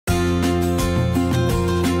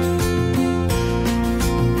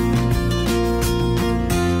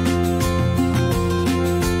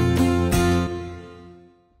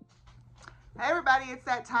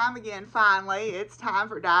that time again, finally. It's time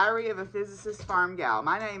for Diary of a Physicist Farmgal.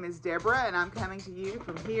 My name is Deborah, and I'm coming to you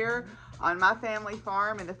from here on my family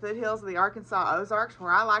farm in the foothills of the Arkansas Ozarks,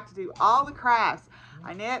 where I like to do all the crafts.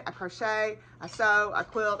 I knit, I crochet, I sew, I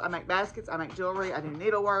quilt, I make baskets, I make jewelry, I do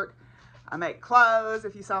needlework, I make clothes,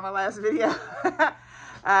 if you saw my last video.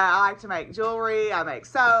 I like to make jewelry, I make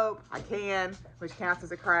soap, I can, which counts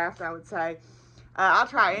as a craft, I would say. I'll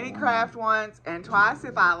try any craft once and twice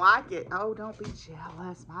if I like it. Oh, don't be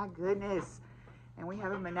jealous, my goodness. And we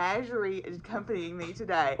have a menagerie accompanying me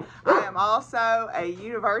today. I am also a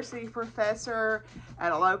university professor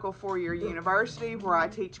at a local four-year university where I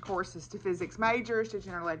teach courses to physics majors, to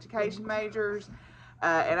general education majors,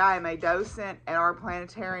 and I am a docent at our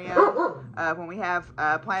planetarium when we have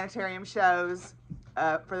planetarium shows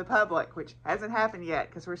for the public, which hasn't happened yet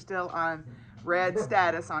because we're still on red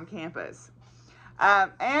status on campus.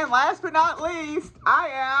 And last but not least, I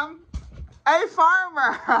am a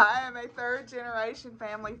farmer. I am a third generation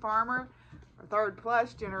family farmer, or third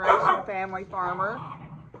plus generation family farmer.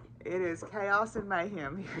 It is chaos and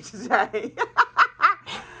mayhem here today.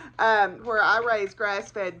 Where I raise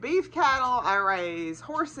grass-fed beef cattle, I raise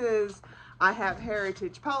horses, I have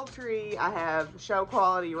heritage poultry, I have show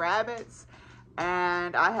quality rabbits,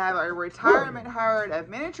 and I have a retirement herd of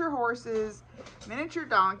miniature horses, miniature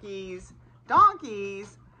donkeys,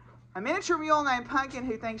 a miniature mule named Pumpkin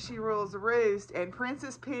who thinks she rules the roost, and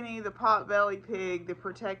Princess Penny, the pot-bellied pig, the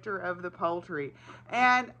protector of the poultry.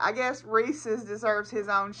 And I guess Reese's deserves his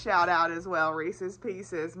own shout out as well. Reese's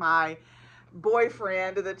Pieces, my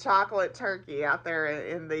boyfriend, the chocolate turkey out there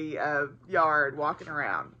in the yard walking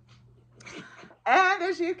around. And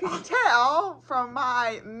as you can tell from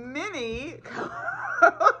my mini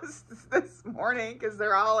co-hosts this morning, because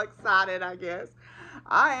they're all excited, I guess,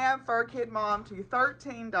 I am fur kid mom to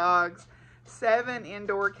 13 dogs, 7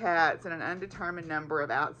 indoor cats, and an undetermined number of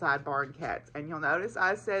outside barn cats. And you'll notice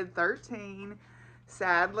I said 13.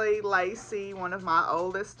 Sadly, Lacey, one of my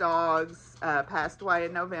oldest dogs, passed away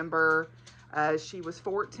in November. She was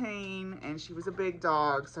 14, and she was a big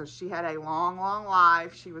dog, so she had a long, long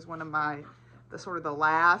life. She was one of the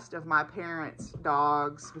last of my parents'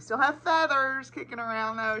 dogs. We still have Feathers kicking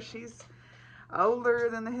around, though. She's older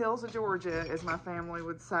than the hills of Georgia, as my family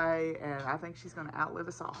would say, and I think she's going to outlive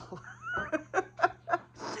us all.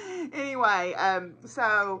 Anyway,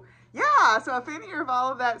 so if any of all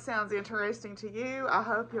of that sounds interesting to you, I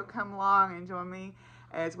hope you'll come along and join me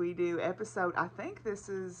as we do episode, I think this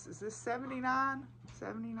is this 79?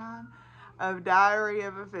 79 of Diary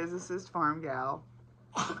of a Physicist Farmgal.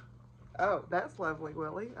 Oh, that's lovely,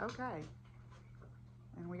 Willie. Okay.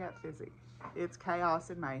 And we got Fizzy. It's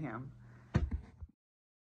chaos and mayhem.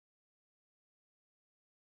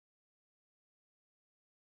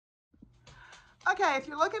 Okay, if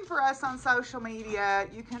you're looking for us on social media,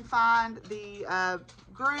 you can find the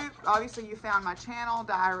group. Obviously, you found my channel,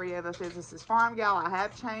 Diary of a Physicist Farmgal. I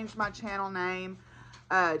have changed my channel name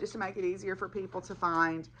just to make it easier for people to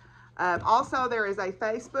find. Also, there is a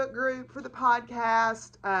Facebook group for the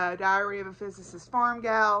podcast, Diary of a Physicist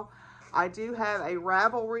Farmgal. I do have a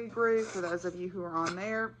Ravelry group for those of you who are on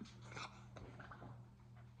there.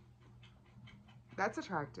 That's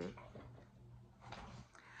attractive.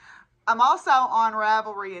 I'm also on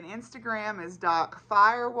Ravelry and Instagram as Doc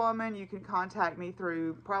Firewoman. You can contact me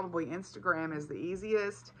through probably Instagram is the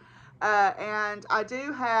easiest. And I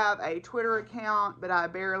do have a Twitter account, but I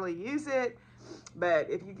barely use it. But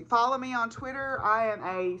if you follow me on Twitter, I am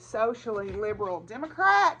a socially liberal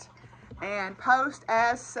Democrat and post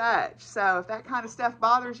as such. So if that kind of stuff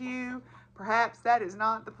bothers you, perhaps that is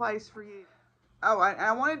not the place for you. Oh,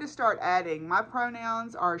 I wanted to start adding, my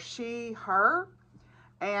pronouns are she, her.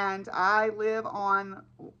 And I live on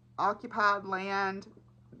occupied land,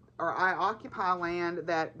 or I occupy land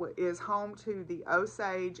that is home to the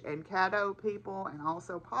Osage and Caddo people, and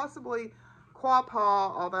also possibly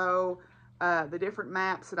Quapaw, although the different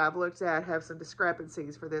maps that I've looked at have some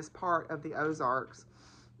discrepancies for this part of the Ozarks.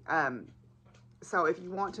 So if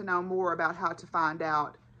you want to know more about how to find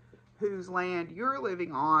out whose land you're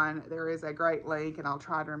living on, there is a great link, and I'll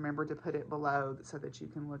try to remember to put it below so that you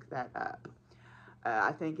can look that up.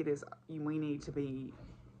 I think we need to be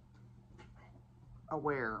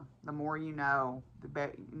aware. The more you know, the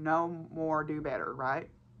better. Know more, do better, right?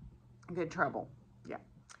 Get in trouble. Yeah.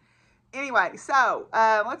 Anyway, so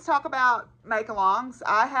let's talk about make-alongs.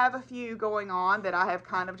 I have a few going on that I have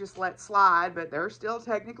kind of just let slide, but they're still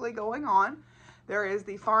technically going on. There is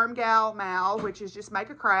the Farmgal Mal, which is just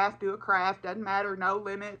make a craft, do a craft, doesn't matter, no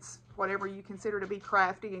limits. Whatever you consider to be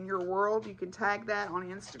crafty in your world, you can tag that on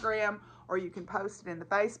Instagram, or you can post it in the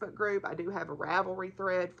Facebook group. I do have a Ravelry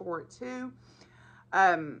thread for it too.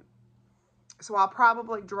 So I'll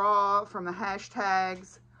probably draw from the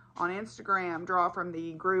hashtags on Instagram, draw from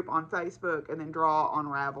the group on Facebook, and then draw on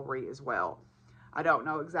Ravelry as well. I don't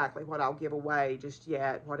know exactly what I'll give away just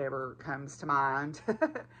yet, whatever comes to mind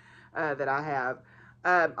that I have.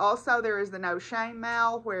 Also, there is the No Shame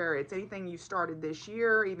Mail, where it's anything you started this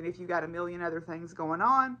year, even if you got a million other things going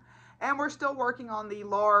on. And we're still working on the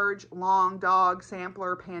large, long dog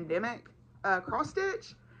sampler pandemic cross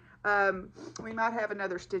stitch. We might have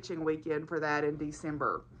another stitching weekend for that in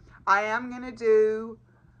December. I am going to do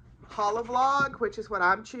Holovlog, which is what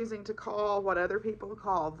I'm choosing to call what other people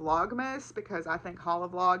call Vlogmas, because I think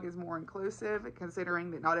Holovlog is more inclusive, considering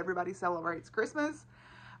that not everybody celebrates Christmas.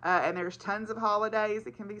 And there's tons of holidays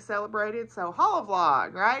that can be celebrated. So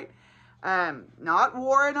Holovlog, right? Not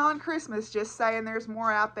warring on Christmas, just saying there's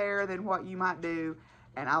more out there than what you might do.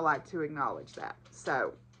 And I like to acknowledge that.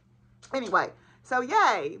 So anyway, so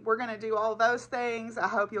yay, we're going to do all those things. I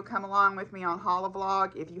hope you'll come along with me on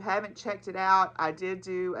Holovlog. If you haven't checked it out, I did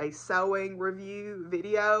do a sewing review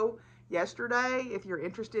video yesterday. If you're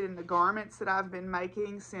interested in the garments that I've been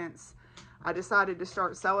making since I decided to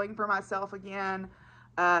start sewing for myself again.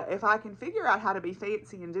 If I can figure out how to be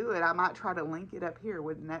fancy and do it, I might try to link it up here.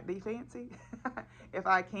 Wouldn't that be fancy? If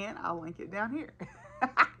I can't, I'll link it down here.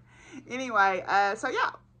 Anyway, so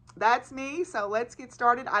yeah, that's me. So let's get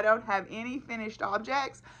started. I don't have any finished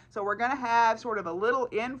objects, so we're going to have sort of a little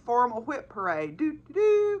informal whip parade.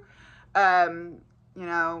 You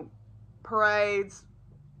know, parades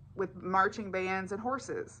with marching bands and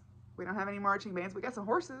horses. We don't have any marching bands. We got some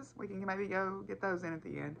horses. We can maybe go get those in at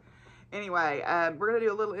the end. Anyway, we're going to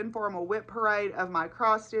do a little informal whip parade of my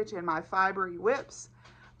cross stitch and my fibery whips.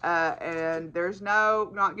 And there's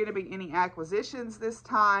not going to be any acquisitions this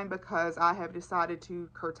time, because I have decided to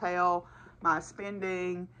curtail my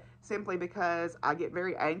spending simply because I get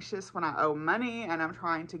very anxious when I owe money, and I'm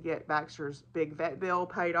trying to get Baxter's big vet bill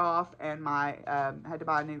paid off, and my had to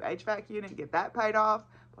buy a new HVAC unit and get that paid off.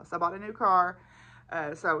 Plus I bought a new car.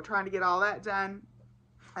 So trying to get all that done.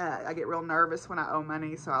 I get real nervous when I owe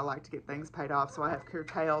money, so I like to get things paid off. So I have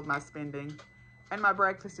curtailed my spending, and my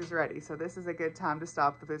breakfast is ready. So this is a good time to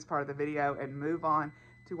stop this part of the video and move on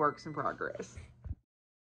to works in progress.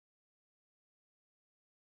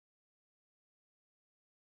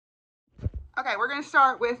 Okay, we're going to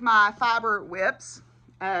start with my fiber whips,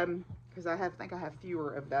 because I think I have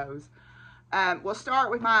fewer of those. We'll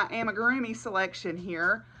start with my amigurumi selection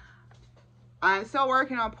here. I'm still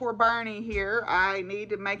working on poor Bernie here. I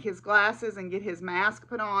need to make his glasses and get his mask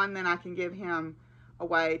put on, then I can give him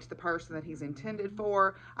away to the person that he's intended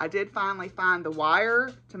for. I did finally find the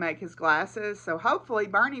wire to make his glasses, so hopefully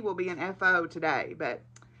Bernie will be an FO today, but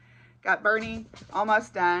got Bernie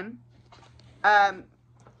almost done.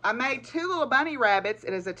 I made two little bunny rabbits.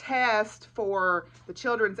 It is a test for the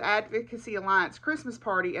Children's Advocacy Alliance Christmas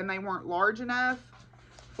party, and they weren't large enough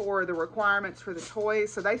for the requirements for the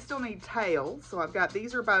toys, so they still need tails. So I've got,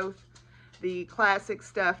 these are both the classic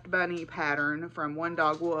stuffed bunny pattern from One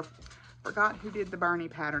Dog Wolf. Forgot who did the Bernie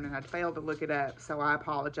pattern, and I failed to look it up, so I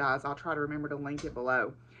apologize. I'll try to remember to link it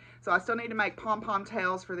below. So I still need to make pom-pom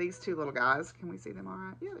tails for these two little guys. Can we see them all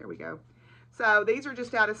right? Yeah, there we go. So these are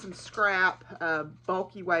just out of some scrap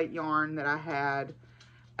bulky weight yarn that I had.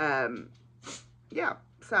 Yeah,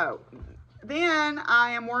 so then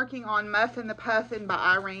I am working on Muffin the Puffin by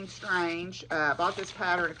Irene Strange. I bought this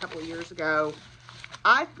pattern a couple of years ago.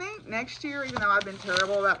 I think next year, even though I've been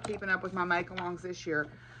terrible about keeping up with my make-alongs this year,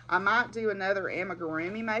 I might do another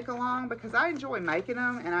amigurumi make-along, because I enjoy making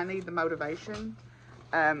them and I need the motivation.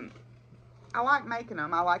 I like making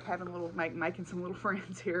them. I like having making some little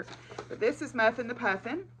friends here. But this is Muffin the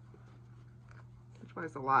Puffin. Which way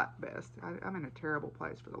is the light best? I'm in a terrible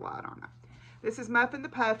place for the light, aren't I? This is Muffin the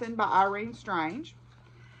Puffin by Irene Strange.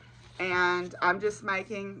 And I'm just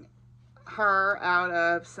making her out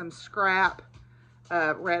of some scrap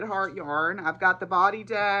Red Heart yarn. I've got the body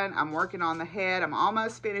done. I'm working on the head. I'm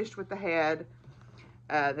almost finished with the head.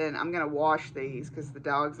 Then I'm going to wash these because the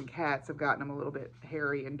dogs and cats have gotten them a little bit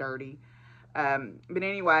hairy and dirty. But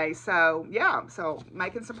anyway, so yeah, so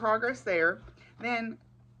making some progress there. Then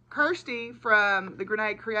Kirsty from the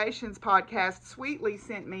Grenade Creations podcast sweetly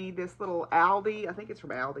sent me this little Aldi, I think it's from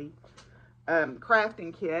Aldi,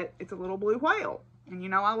 crafting kit. It's a little blue whale, and you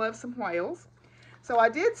know I love some whales. So I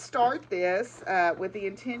did start this with the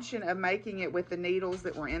intention of making it with the needles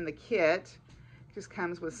that were in the kit. It just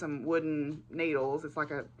comes with some wooden needles. It's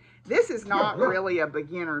like this is not really a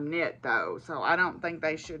beginner knit though, so I don't think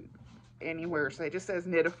they should anywhere. So it just says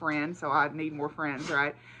knit a friend, so I need more friends,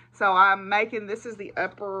 right? So I'm making, this is the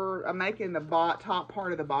I'm making the top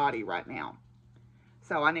part of the body right now.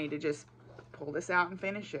 So I need to just pull this out and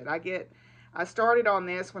finish it. I started on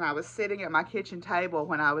this when I was sitting at my kitchen table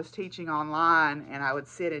when I was teaching online, and I would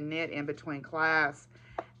sit and knit in between class,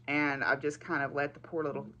 and I've just kind of let the poor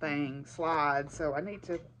little thing slide. So I need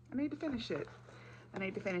to finish it. I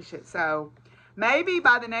need to finish it. So maybe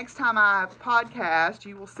by the next time I podcast,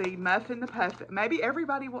 you will see Muffin the Puffin. Maybe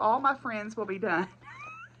all my friends will be done.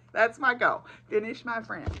 That's my goal. Finish my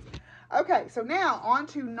friends. Okay, so now on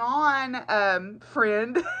to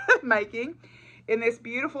non-friend making. In this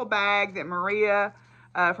beautiful bag that Maria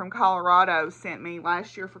from Colorado sent me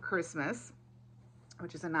last year for Christmas,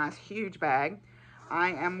 which is a nice huge bag, I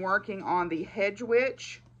am working on the Hedge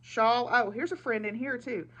Witch shawl. Oh, here's a friend in here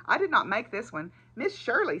too. I did not make this one. Miss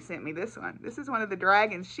Shirley sent me this one. This is one of the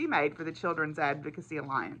dragons she made for the Children's Advocacy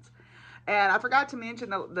Alliance. And I forgot to mention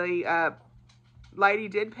the lady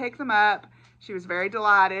did pick them up. She was very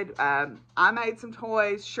delighted. I made some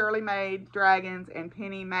toys. Shirley made dragons, and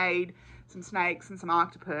Penny made some snakes and some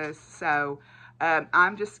octopus. So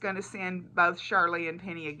I'm just going to send both Shirley and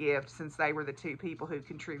Penny a gift, since they were the two people who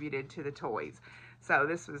contributed to the toys. So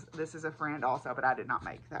this is a friend also, but I did not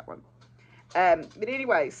make that one. But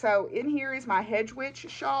anyway, so in here is my Hedge Witch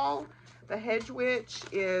shawl. The Hedge Witch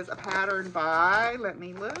is a pattern by, let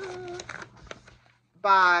me look,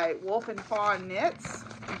 by Wolf and Fawn Knits.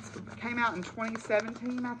 It came out in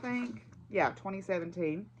 2017, I think. Yeah,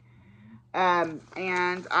 2017. And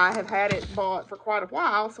I have had it bought for quite a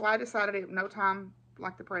while, so I decided it no time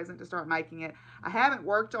like the present to start making it. I haven't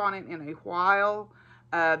worked on it in a while.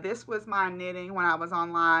 This was my knitting when I was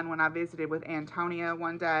online, when I visited with Antonia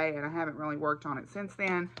one day, and I haven't really worked on it since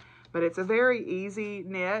then. But it's a very easy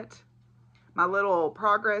knit. My little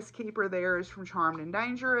progress keeper there is from Charmed and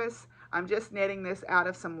Dangerous. I'm just knitting this out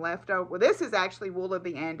of some leftover. Well, this is actually Wool of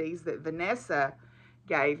the Andes that Vanessa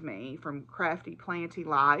gave me from Crafty Planty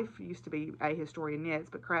Life. It used to be A Historian Knits,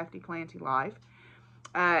 but Crafty Planty Life.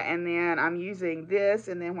 And then I'm using this,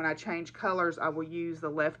 and then when I change colors, I will use the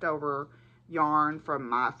leftover yarn from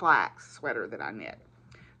my flax sweater that I knit.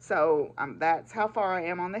 So that's how far I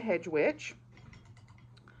am on the Hedge Witch.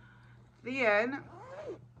 Then,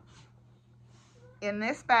 in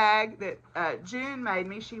this bag that June made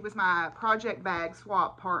me, she was my project bag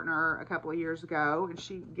swap partner a couple of years ago, and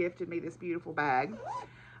she gifted me this beautiful bag.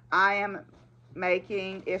 I am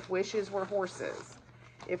making If Wishes Were Horses.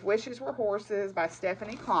 If Wishes Were Horses by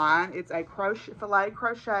Stephanie Klein. It's a filet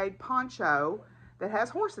crocheted poncho that has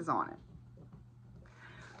horses on it.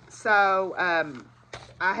 So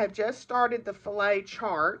I have just started the filet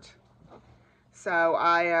chart. So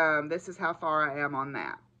this is how far I am on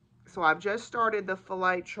that. So I've just started the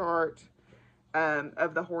filet chart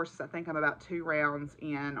of the horses. I think I'm about 2 rounds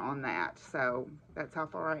in on that. So that's how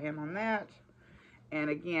far I am on that. And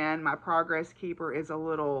again, my progress keeper is a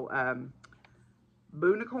little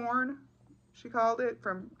boonicorn, she called it,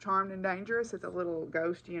 from Charmed and Dangerous. It's a little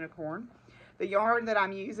ghost unicorn. The yarn that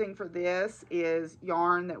I'm using for this is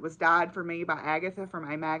yarn that was dyed for me by Agatha from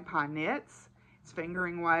A Magpie Knits. It's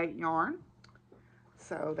fingering weight yarn.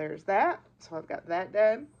 So there's that. So I've got that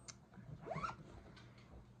done.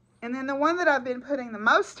 And then the one that I've been putting the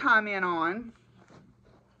most time in on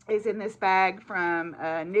is in this bag from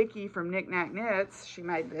Nikki from Knick Knack Knits. She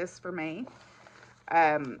made this for me.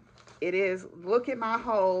 It is Look at My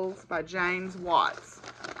Holes by James Watts.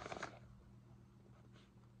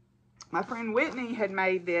 My friend Whitney had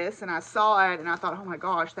made this, and I saw it, and I thought, oh my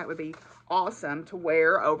gosh, that would be awesome to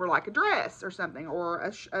wear over like a dress or something,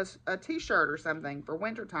 or a t-shirt or something for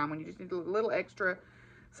wintertime when you just need a little extra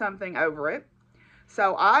something over it.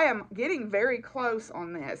 So I am getting very close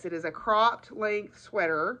on this. It is a cropped length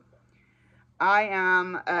sweater.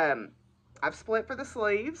 I've split for the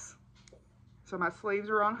sleeves. So my sleeves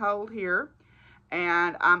are on hold here.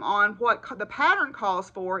 And I'm on what the pattern calls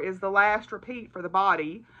for is the last repeat for the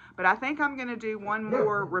body. But I think I'm going to do one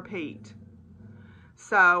more repeat.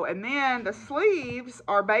 So, and then the sleeves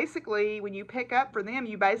are basically, when you pick up for them,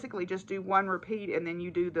 you basically just do one repeat and then you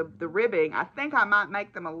do the ribbing. I think I might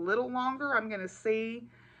make them a little longer. I'm going to see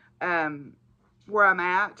where I'm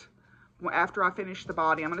at after I finish the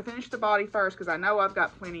body. I'm going to finish the body first because I know I've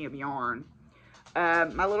got plenty of yarn.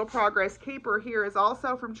 My little progress keeper here is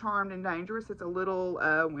also from Charmed and Dangerous. It's a little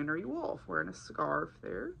wintry wolf wearing a scarf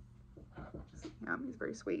there. He's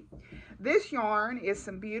very sweet. This yarn is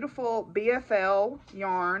some beautiful BFL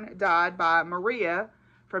yarn dyed by Maria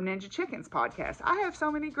from Ninja Chicken's podcast. I have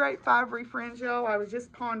so many great Fivery friends, y'all. I was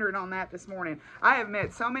just pondering on that this morning. I have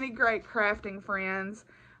met so many great crafting friends,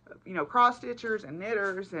 you know, cross-stitchers and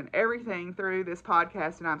knitters and everything through this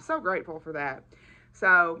podcast, and I'm so grateful for that.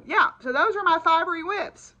 So, yeah, so those are my Fivery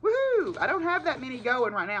whips. Woohoo! I don't have that many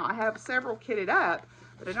going right now. I have several kitted up,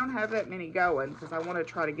 But I don't have that many going because I want to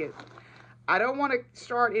try to get, I don't want to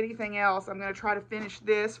start anything else. I'm going to try to finish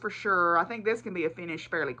this for sure. I think this can be a finish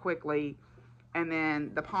fairly quickly. And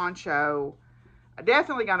then the poncho, I'm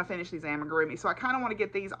definitely going to finish these amigurumi. So I kind of want to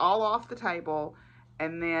get these all off the table.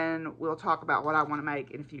 And then we'll talk about what I want to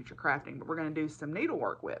make in future crafting. But we're going to do some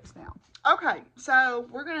needlework whips now. Okay, so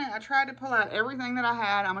I tried to pull out everything that I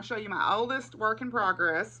had. I'm going to show you my oldest work in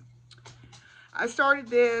progress. I started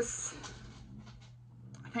this,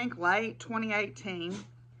 I think, late 2018.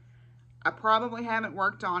 I probably haven't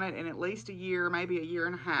worked on it in at least a year, maybe a year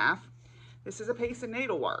and a half. This is a piece of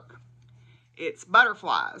needlework. It's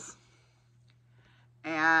butterflies.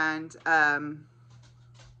 And,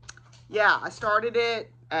 yeah, I started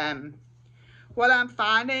it. What I'm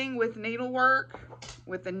finding with needlework,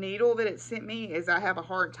 with the needle that it sent me, is I have a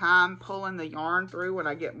hard time pulling the yarn through when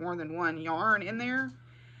I get more than one yarn in there.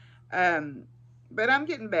 But I'm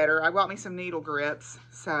getting better. I got me some needle grips,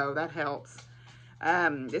 so that helps.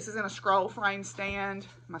 This is in a scroll frame stand.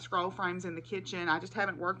 My scroll frame's in the kitchen. I just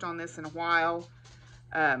haven't worked on this in a while.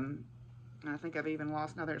 I think I've even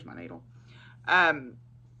lost, no, there's my needle.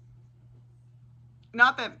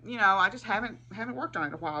 Not that, you know, I just haven't worked on it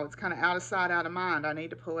in a while. It's kind of out of sight, out of mind. I need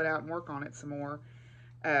to pull it out and work on it some more.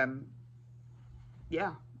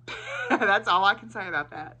 Yeah, that's all I can say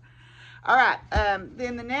about that. All right,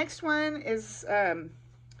 then the next one is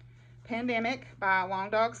Pandemic by Long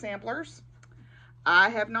Dog Samplers. I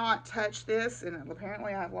have not touched this, and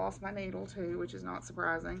apparently I've lost my needle too, which is not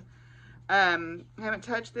surprising. I haven't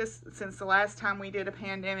touched this since the last time we did a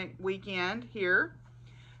pandemic weekend here.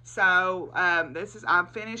 So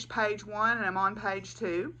I've finished page 1 and I'm on page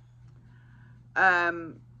 2.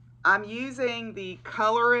 I'm using the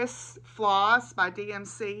Colorist Floss by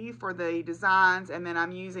DMC for the designs, and then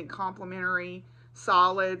I'm using complementary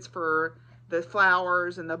solids for the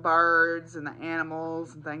flowers and the birds and the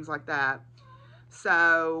animals and things like that.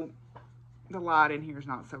 So the light in here is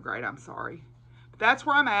not so great, I'm sorry. But that's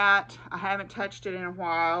where I'm at. I haven't touched it in a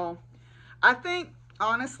while. I think,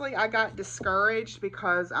 honestly, I got discouraged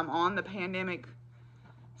because I'm on the Pandemic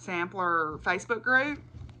Sampler Facebook group,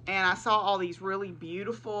 and I saw all these really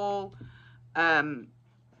beautiful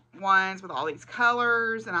ones with all these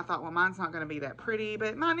colors, and I thought, well, mine's not going to be that pretty,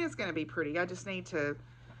 but mine is going to be pretty. I just need to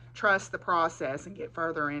trust the process and get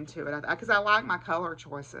further into it because I like my color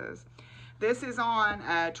choices. This is on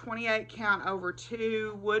 28 count over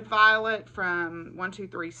 2 wood violet from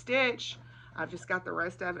 123 Stitch. I've just got the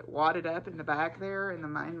rest of it wadded up in the back there in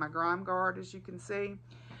my grime guard, as you can see.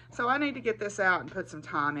 So I need to get this out and put some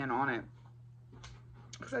time in on it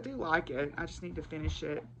because I do like it. I just need to finish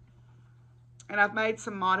it. And I've made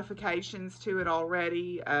some modifications to it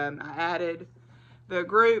already. I added, the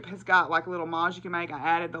group has got like little mods you can make. I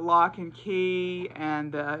added the lock and key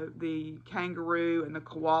and the kangaroo and the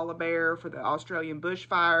koala bear for the Australian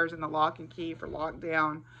bushfires and the lock and key for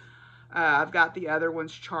lockdown. I've got the other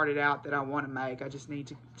ones charted out that I want to make. I just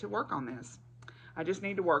need to work on this. I just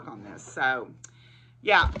need to work on this. So,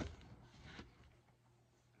 yeah.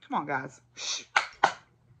 Come on, guys. Shh.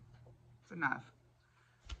 It's enough.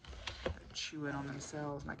 Chewing on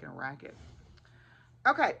themselves, making a racket.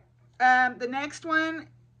 Okay. The next one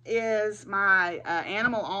is my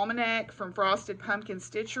Animal Almanac from Frosted Pumpkin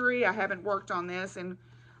Stitchery. I haven't worked on this in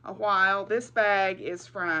a while. This bag is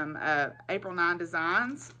from April 9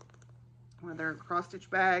 Designs. One of their cross-stitch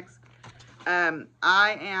bags. Well,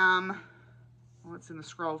 it's in the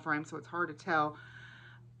scroll frame, so it's hard to tell,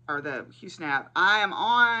 or the Hue Snap.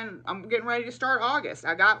 I'm getting ready to start August.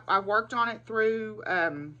 I worked on it through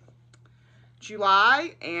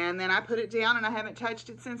July, and then I put it down, and I haven't touched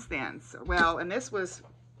it since then. So, well, and this was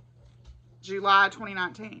July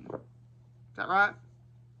 2019. Is that right?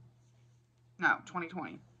 No,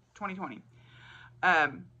 2020. 2020.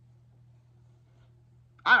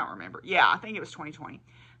 I don't remember. Yeah, I think it was 2020.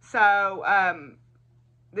 So,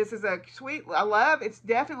 this is a sweet, it's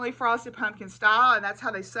definitely Frosted Pumpkin style, and that's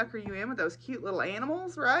how they sucker you in with those cute little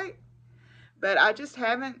animals, right? But I just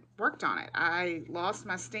haven't worked on it. I lost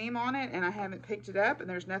my steam on it, and I haven't picked it up, and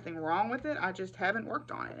there's nothing wrong with it. I just haven't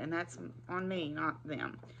worked on it, and that's on me, not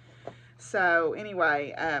them. So,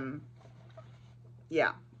 anyway,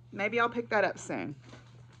 yeah, maybe I'll pick that up soon.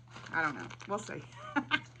 I don't know. We'll see.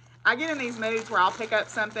 I get in these moods where I'll pick up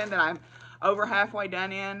something that I'm over halfway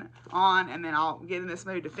done on, and then I'll get in this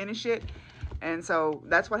mood to finish it. And so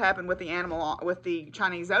that's what happened with the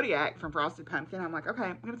Chinese Zodiac from Frosted Pumpkin. I'm like, okay,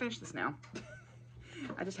 I'm going to finish this now.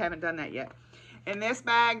 I just haven't done that yet. In this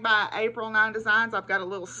bag by April 9 Designs, I've got a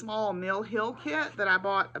little small Mill Hill kit that I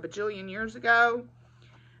bought a bajillion years ago.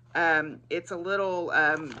 It's a little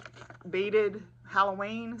beaded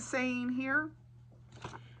Halloween scene here.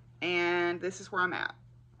 And this is where I'm at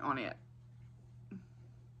on it.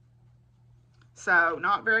 So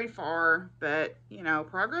not very far, but you know,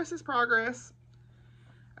 progress is progress.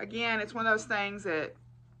 Again, it's one of those things that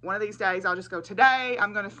one of these days I'll just go, today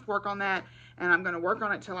I'm going to work on that, and I'm going to work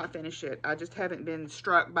on it till I finish it. I just haven't been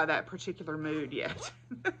struck by that particular mood yet.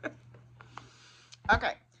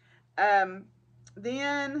 Okay.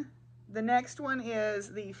 Then the next one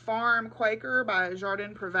is the Farm Quaker by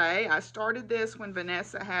Jardin Privé. I started this when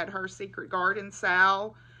Vanessa had her Secret Garden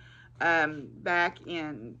Sal back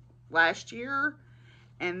in last year,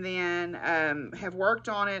 and then have worked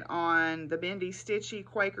on it on the Bendy Stitchy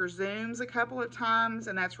Quaker Zooms a couple of times,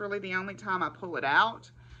 and that's really the only time I pull it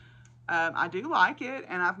out. I do like it,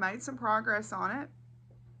 and I've made some progress on it.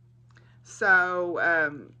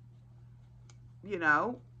 So, you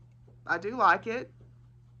know, I do like it.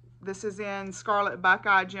 This is in Scarlet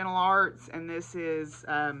Buckeye Gentle Arts, and this is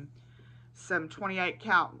some 28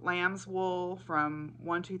 count lamb's wool from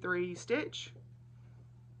 123 Stitch.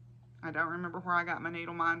 I don't remember where I got my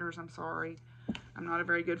needle minders. I'm sorry. I'm not a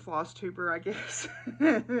very good floss tuber, I guess.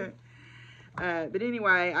 But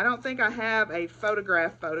anyway, I don't think I have a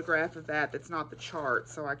photograph of that. That's not the chart,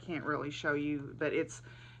 so I can't really show you. But it's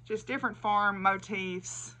just different farm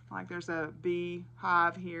motifs. Like there's a bee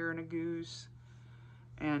hive here and a goose.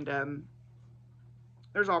 And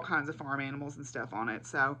there's all kinds of farm animals and stuff on it.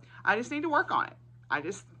 So I just need to work on it. I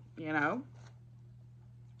just, you know,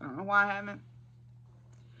 I don't know why I haven't.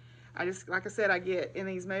 I just, like I said, I get in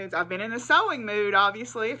these moods. I've been in a sewing mood,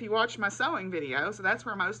 obviously, if you watch my sewing video. So that's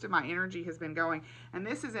where most of my energy has been going. And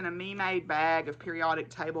this is in a me-made bag of periodic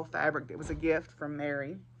table fabric that was a gift from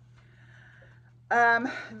Mary.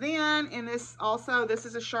 Then in this also, this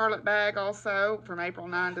is a Charlotte bag also from April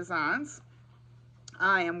 9 Designs.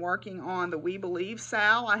 I am working on the We Believe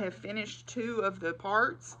Sal. I have finished 2 of the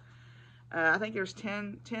parts. I think there's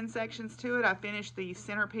 10 sections to it. I finished the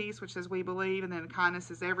centerpiece, which says We Believe, and then Kindness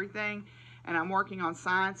is Everything. And I'm working on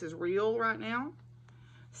Science is Real right now.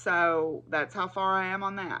 So that's how far I am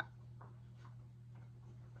on that.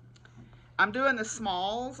 I'm doing the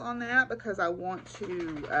smalls on that because I want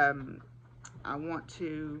to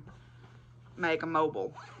make a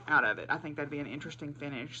mobile out of it. I think that'd be an interesting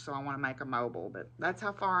finish, so I want to make a mobile. But that's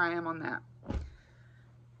how far I am on that.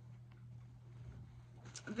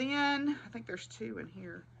 Then, I think there's 2 in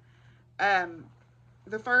here.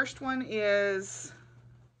 The first one is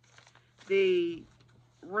the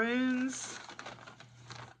Runes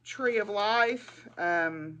Tree of Life.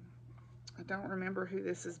 I don't remember who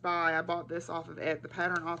this is by. I bought this off of the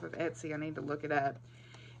pattern off of Etsy. I need to look it up.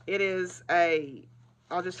 It is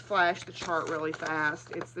I'll just flash the chart really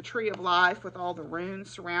fast. It's the Tree of Life with all the runes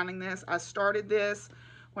surrounding this. I started this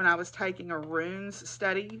when I was taking a runes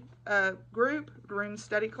study runes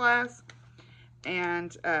study class.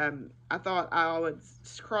 And I thought I would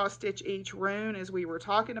cross stitch each rune as we were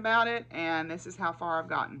talking about it. And this is how far I've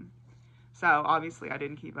gotten. So obviously I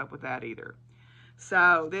didn't keep up with that either.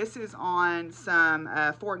 So this is on some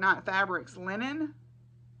Fortnite Fabrics linen.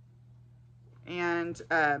 And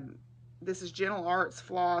this is Gentle Arts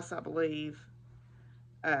floss, I believe.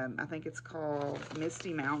 I think it's called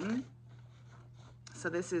Misty Mountain. So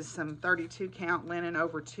this is some 32 count linen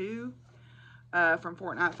over 2 from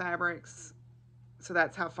Fortnite Fabrics. So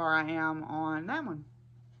that's how far I am on that one.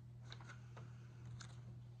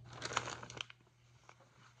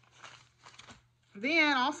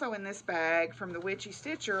 Then also in this bag from the Witchy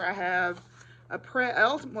Stitcher, I have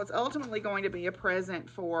what's ultimately going to be a present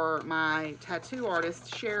for my tattoo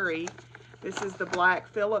artist, Sherry. This is the Black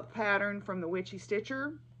Phillip pattern from the Witchy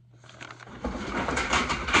Stitcher.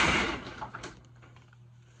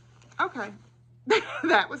 Okay,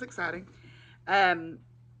 that was exciting.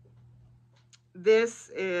 This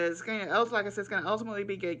is going to, like I said, it's going to ultimately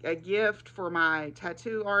be a gift for my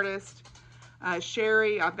tattoo artist,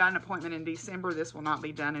 Sherry. I've got an appointment in December. This will not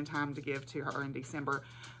be done in time to give to her in December.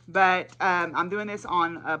 But I'm doing this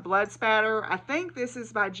on Blood Spatter. I think this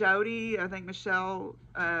is by Jody. I think Michelle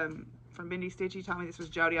from Bendy Stitchy told me this was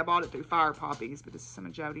Jody. I bought it through Fire Poppies, but this is some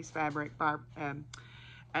of Jody's fabric.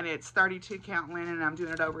 And it's 32 count linen, and I'm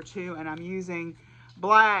doing it over 2, and I'm using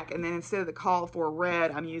black, and then instead of the call for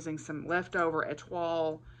red, I'm using some leftover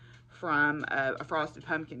Etoile from a Frosted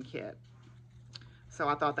Pumpkin kit. So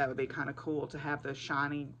I thought that would be kind of cool to have the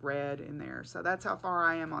shiny red in there. So that's how far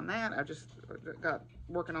I am on that. I just got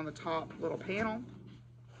working on the top little panel.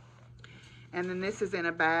 And then this is in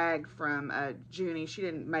a bag from Junie. She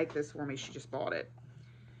didn't make this for me, she just bought it.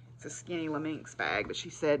 It's a Skinny Laminx bag, but she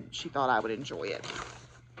said she thought I would enjoy it.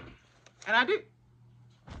 And I do.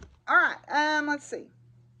 All right, let's see.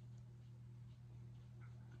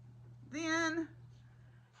 Then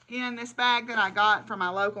Again, this bag that I got from my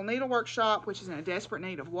local needlework shop, which is in a desperate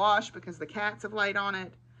need of wash because the cats have laid on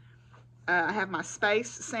it. I have my Space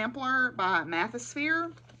Sampler by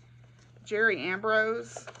Mathosphere, Jerry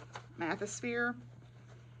Ambrose Mathosphere.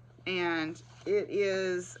 And it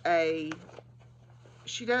is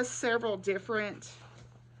she does several different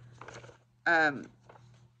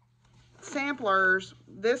samplers.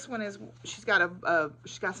 This one is, she's got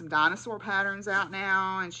some dinosaur patterns out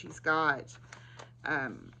now, and she's got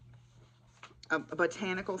a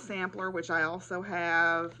botanical sampler, which I also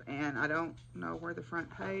have, and I don't know where the front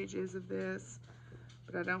page is of this,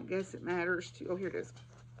 but I don't guess it matters to, oh, here it is.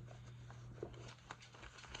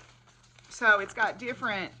 So it's got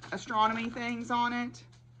different astronomy things on it.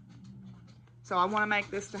 So I want to make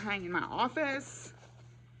this to hang in my office,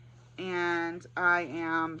 and I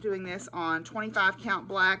am doing this on 25 count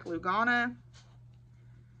black Lugana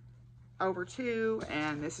over 2,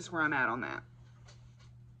 and this is where I'm at on that.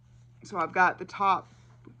 So I've got the top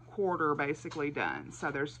quarter basically done. So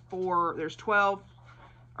there's 12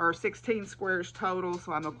 or 16 squares total,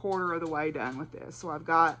 so I'm a quarter of the way done with this. So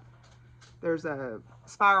there's a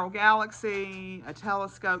spiral galaxy, a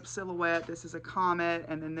telescope silhouette, this is a comet,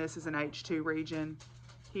 and then this is an H2 region.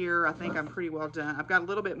 Here, I think I'm pretty well done. I've got a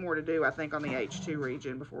little bit more to do, I think, on the H2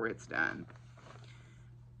 region before it's done.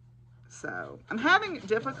 So, I'm having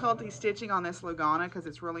difficulty stitching on this Lugana because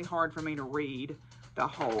it's really hard for me to read the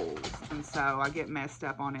holes, and so I get messed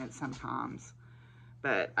up on it sometimes.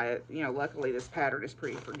 But, luckily this pattern is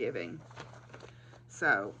pretty forgiving.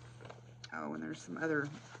 So, oh, and there's some other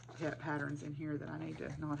patterns in here that I need to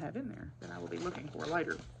not have in there that I will be looking for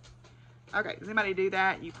later. Okay, does anybody do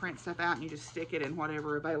that? You print stuff out and you just stick it in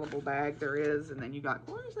whatever available bag there is, and then you got,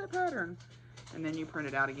 where's that pattern? And then you print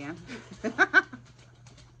it out again.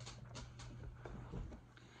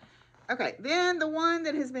 Okay, then the one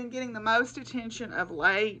that has been getting the most attention of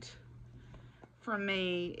late from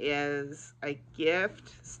me is a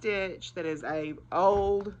gift stitch that is a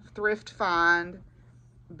old thrift find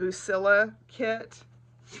Busilla kit.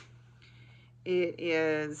 It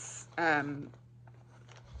is, I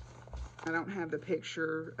don't have the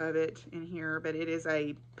picture of it in here, but it is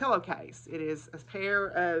a pillowcase. It is a pair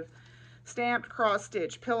of stamped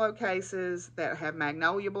cross-stitch pillowcases that have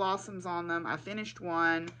magnolia blossoms on them. I finished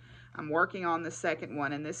one. I'm working on the second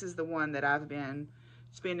one, and this is the one that I've been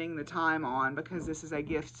spending the time on because this is a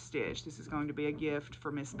gift stitch. This is going to be a gift for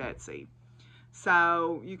Miss Betsy.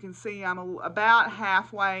 So you can see I'm about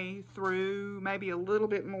halfway through, maybe a little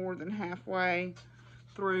bit more than halfway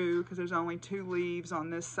through because there's only 2 leaves on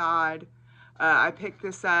this side. I picked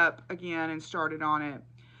this up again and started on it.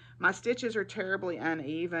 My stitches are terribly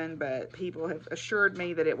uneven, but people have assured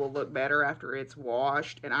me that it will look better after it's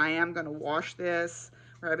washed, and I am going to wash this.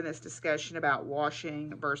 We're having this discussion about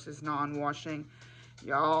washing versus non-washing.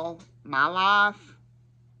 Y'all, my life,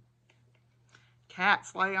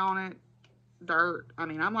 cats lay on it, dirt. I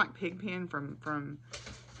mean, I'm like Pigpen from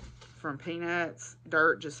Peanuts.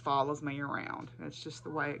 Dirt just follows me around. That's just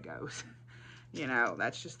the way it goes. You know,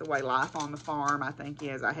 that's just the way life on the farm, I think,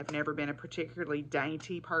 is. I have never been a particularly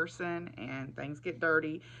dainty person, and things get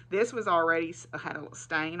dirty. This was already had a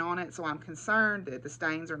stain on it, so I'm concerned that the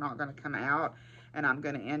stains are not going to come out, and I'm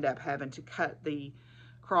going to end up having to cut the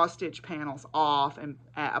cross-stitch panels off and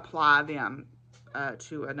apply them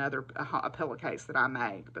to a pillowcase that I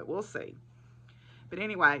make, but we'll see. But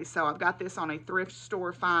anyway, so I've got this on a thrift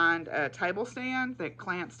store find table stand that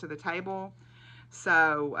clamps to the table.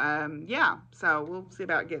 So, yeah, so we'll see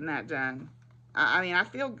about getting that done. I mean, I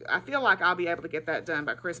feel like I'll be able to get that done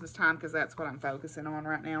by Christmas time because that's what I'm focusing on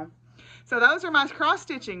right now. So those are my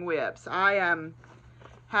cross-stitching whips. I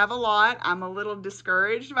have a lot. I'm a little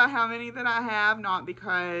discouraged by how many that I have, not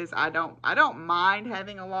because I don't mind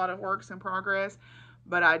having a lot of works in progress,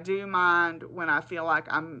 but I do mind when I feel like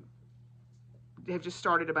have just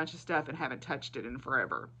started a bunch of stuff and haven't touched it in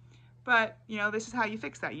forever. But, you know, this is how you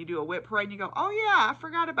fix that. You do a whip parade and you go, oh yeah, I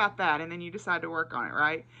forgot about that. And then you decide to work on it,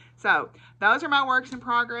 right? So those are my works in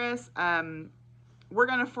progress. We're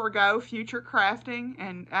going to forego future crafting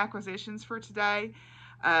and acquisitions for today,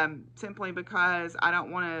 simply because I don't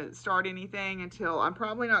want to start anything until, I'm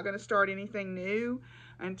probably not going to start anything new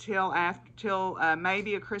until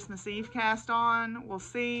maybe a Christmas Eve cast on, we'll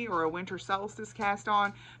see, or a winter solstice cast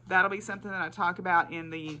on. That'll be something that I talk about in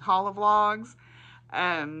the Hall of Vlogs.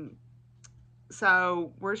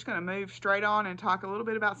 So we're just going to move straight on and talk a little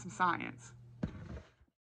bit about some science.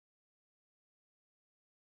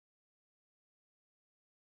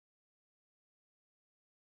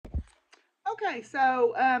 Okay,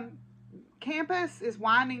 so campus is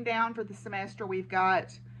winding down for the semester. We've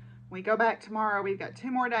got We go back tomorrow. We've got 2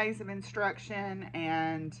 more days of instruction,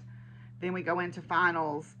 and then we go into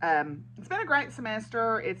finals. It's been a great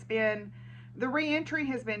semester. The reentry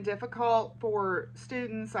has been difficult for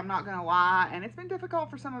students, I'm not going to lie, and it's been difficult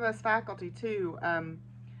for some of us faculty too.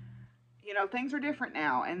 Things are different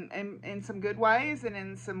now, and in some good ways, and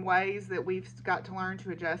in some ways that we've got to learn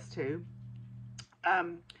to adjust to.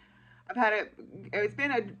 It's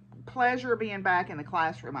been a pleasure being back in the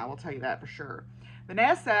classroom, I will tell you that for sure.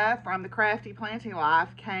 Vanessa from the Crafty Planting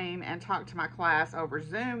Life came and talked to my class over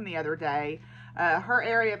Zoom the other day. Her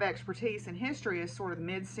area of expertise in history is sort of the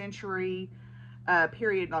mid-century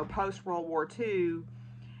period, post-World War II,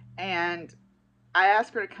 and I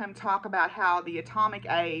asked her to come talk about how the atomic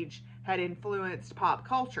age had influenced pop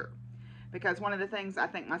culture, because one of the things I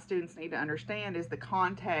think my students need to understand is the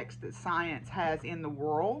context that science has in the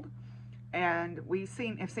world, and we've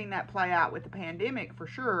seen that play out with the pandemic for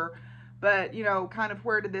sure, but kind of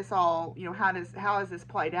where did this all, how has this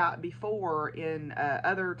played out before in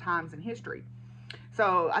other times in history.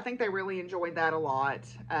 So I think they really enjoyed that a lot.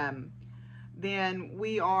 Then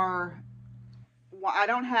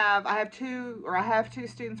I have two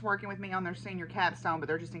students working with me on their senior capstone, but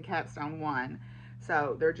they're just in capstone 1.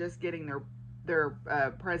 So they're just getting their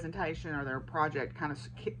presentation or their project kind of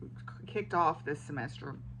kicked off this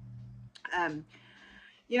semester.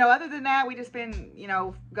 Other than that, we just been,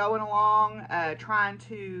 going along, trying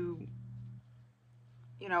to,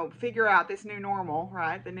 figure out this new normal,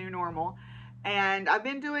 right? The new normal. And I've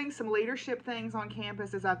been doing some leadership things on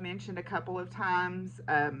campus, as I've mentioned a couple of times.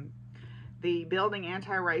 The Building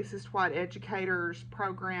Anti-Racist White Educators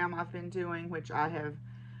program I've been doing, which I have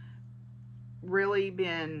really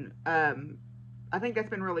been, I think that's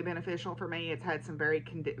been really beneficial for me. It's had some very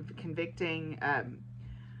convicting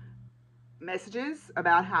messages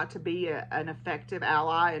about how to be an effective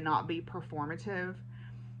ally and not be performative.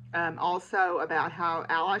 Also about how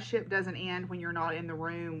allyship doesn't end when you're not in the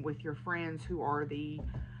room with your friends who are the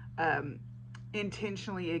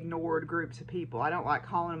intentionally ignored groups of people. I don't like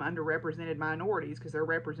calling them underrepresented minorities because they're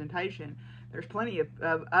representation. There's plenty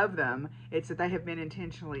of them. It's that they have been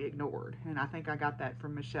intentionally ignored. And I think I got that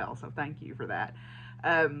from Michelle, so thank you for that.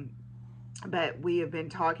 But we have been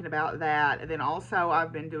talking about that. And then also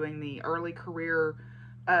I've been doing the early career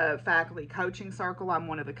faculty coaching circle. I'm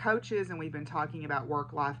one of the coaches, and we've been talking about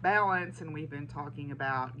work-life balance, and we've been talking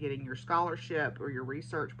about getting your scholarship or your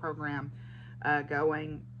research program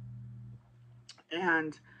going.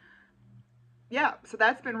 And yeah, so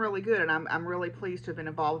that's been really good, and I'm really pleased to have been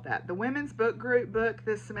involved with that. The women's book group book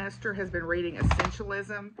this semester has been reading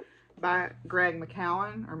Essentialism by Greg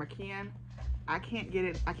McKeown. I can't get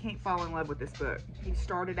it. I can't fall in love with this book. He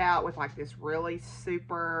started out with like this really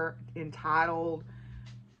super entitled,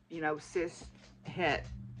 cis het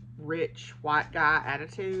rich white guy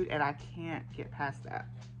attitude, and I can't get past that.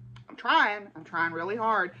 I'm trying really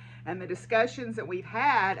hard, and the discussions that we've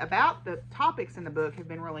had about the topics in the book have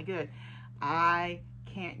been really good. I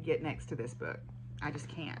can't get next to this book. I just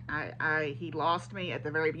can't. He lost me at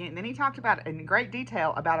the very beginning. Then he talked about in great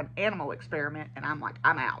detail about an animal experiment, and I'm like,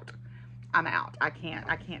 I'm out. I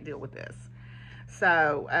can't deal with this.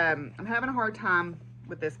 So I'm having a hard time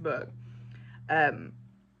with this book.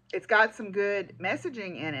 It's got some good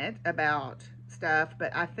messaging in it about stuff,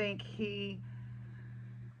 but I think he's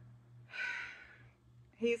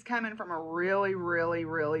coming from a really, really,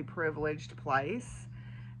 really privileged place,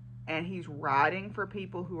 and he's writing for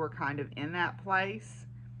people who are kind of in that place,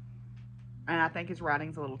 and I think his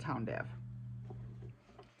writing's a little tone deaf.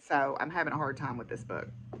 So I'm having a hard time with this book.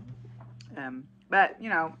 But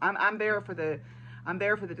I'm there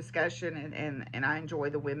for the discussion, and I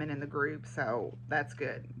enjoy the women in the group, so that's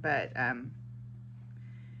good. But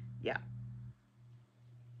yeah,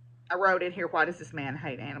 I wrote in here, why does this man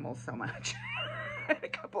hate animals so much? In a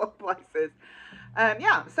couple of places.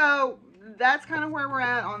 Yeah, so that's kind of where we're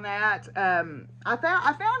at on that. I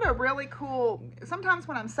found a really cool, sometimes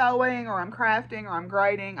when I'm sewing or I'm crafting or I'm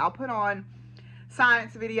grading, I'll put on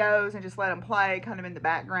science videos and just let them play kind of in the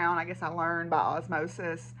background. I guess I learned by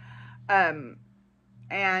osmosis.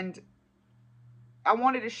 And I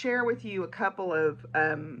wanted to share with you a couple of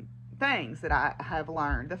things that I have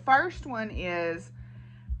learned. The first one is,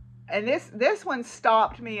 and this one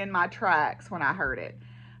stopped me in my tracks when I heard it.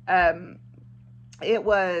 It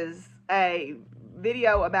was a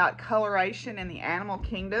video about coloration in the animal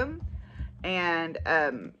kingdom, and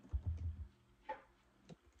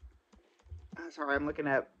sorry, I'm looking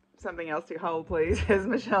up something else to hold, please, as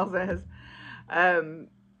Michelle says.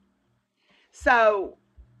 So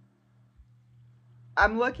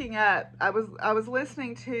I'm looking up. I was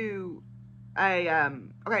listening to a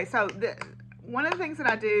okay. So one of the things that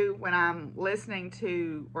I do when I'm listening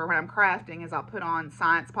to, or when I'm crafting, is I'll put on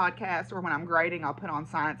science podcasts, or when I'm grading, I'll put on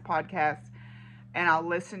science podcasts, and I'll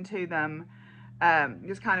listen to them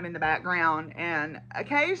just kind of in the background. And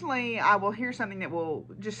occasionally I will hear something that will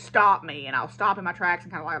just stop me, and I'll stop in my tracks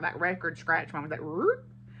and kind of like that record scratch moment, that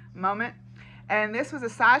moment. And this was a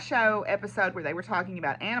SciShow episode where they were talking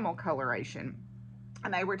about animal coloration,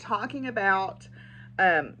 and they were talking about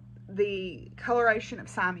the coloration of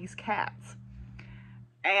Siamese cats.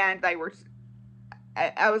 And I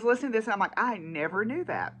was listening to this and I'm like, I never knew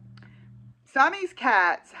that. Siamese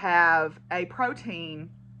cats have a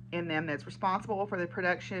protein in them that's responsible for the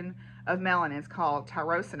production of melanin. It's called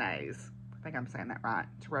tyrosinase. I think I'm saying that right.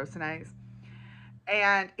 Tyrosinase.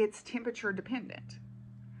 And it's temperature dependent.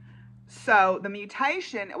 So the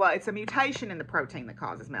mutation, well, it's a mutation in the protein that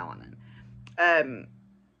causes melanin.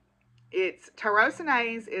 It's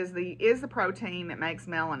tyrosinase is the protein that makes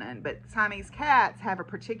melanin, but Siamese cats have a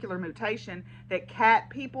particular mutation that cat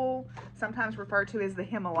people sometimes refer to as the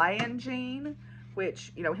Himalayan gene,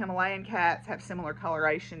 which, Himalayan cats have similar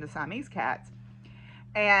coloration to Siamese cats.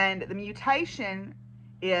 And the mutation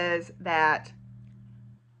is that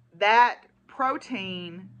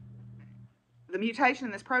protein, the mutation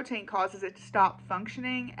in this protein causes it to stop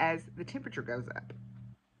functioning as the temperature goes up.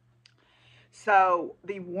 So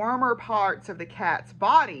the warmer parts of the cat's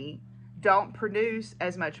body don't produce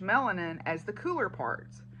as much melanin as the cooler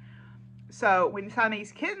parts. So when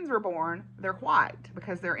Siamese kittens are born, they're white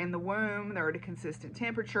because they're in the womb, they're at a consistent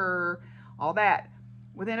temperature, all that.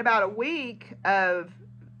 Within about a week of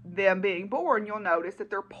them being born, you'll notice that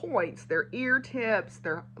their points, their ear tips,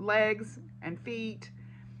 their legs and feet,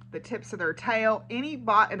 the tips of their tail,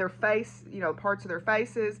 their face, parts of their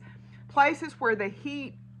faces, places where the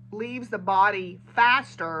heat leaves the body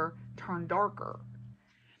faster, turn darker.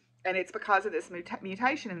 And it's because of this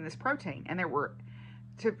mutation in this protein. And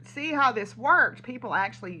to see how this worked, people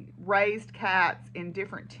actually raised cats in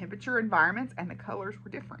different temperature environments, and the colors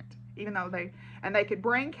were different. Even though they could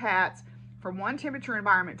bring cats from one temperature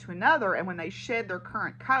environment to another, and when they shed their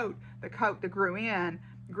current coat, the coat that grew in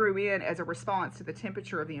as a response to the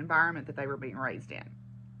temperature of the environment that they were being raised in.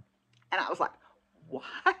 And I was like,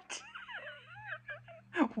 what?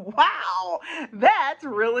 Wow, that's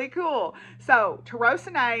really cool. So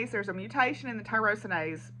tyrosinase, there's a mutation in the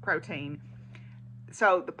tyrosinase protein.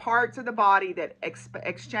 So the parts of the body that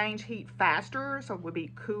exchange heat faster, so it would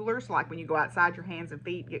be cooler. So like when you go outside, your hands and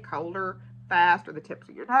feet get colder fast, or the tips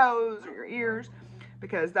of your nose or your ears,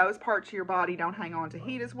 because those parts of your body don't hang on to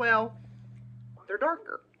heat as well. They're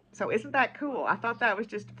darker. So isn't that cool? I thought that was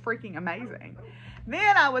just freaking amazing.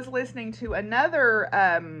 Then I was listening to another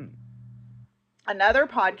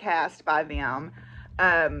podcast by them,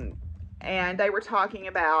 and they were talking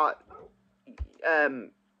about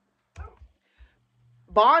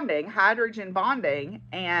bonding, hydrogen bonding,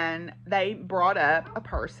 and they brought up a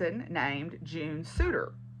person named June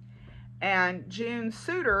Sutor. And June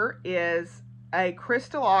Sutor is a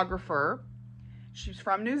crystallographer. She's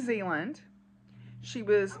from New Zealand. She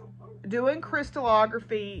was doing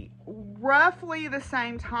crystallography roughly the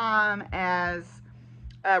same time as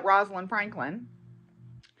Rosalind Franklin.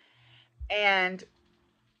 And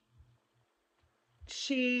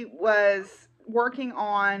she was working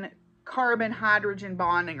on carbon-hydrogen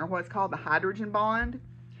bonding, or what's called the hydrogen bond.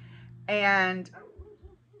 And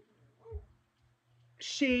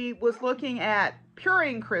she was looking at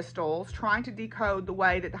purine crystals, trying to decode the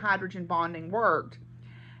way that the hydrogen bonding worked.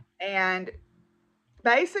 And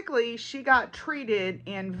basically, she got treated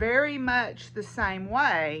in very much the same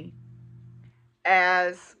way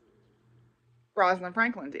as Rosalind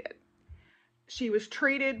Franklin did. She was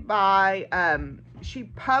treated by, she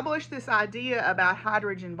published this idea about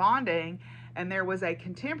hydrogen bonding, and there was a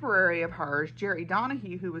contemporary of hers, Jerry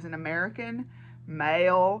Donahue, who was an American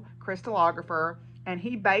male crystallographer, and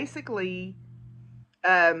he basically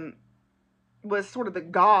was sort of the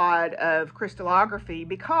god of crystallography,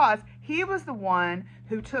 because he was the one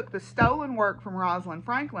who took the stolen work from Rosalind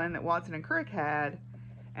Franklin that Watson and Crick had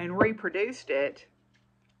and reproduced it,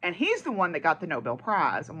 and he's the one that got the Nobel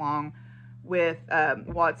Prize along with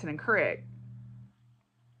Watson and Crick.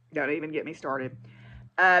 Don't even get me started.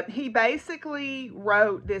 He basically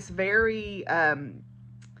wrote this very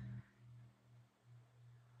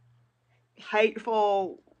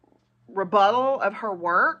hateful rebuttal of her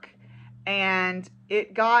work, and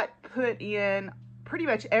it got put in pretty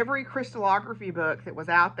much every crystallography book that was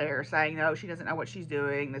out there, saying, no, she doesn't know what she's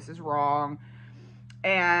doing, this is wrong.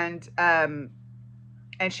 And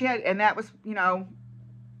she had, and that was,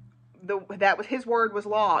 that was, his word was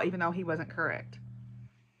law, even though he wasn't correct.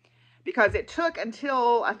 because it took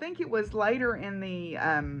until, I think it was later in the,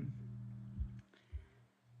 I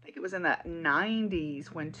think it was in the 90s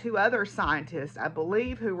when two other scientists, I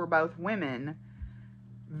believe, who were both women,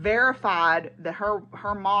 verified that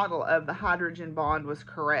her model of the hydrogen bond was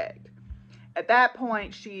correct. At that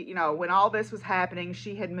point, she, you know, when all this was happening,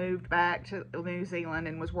 she had moved back to New Zealand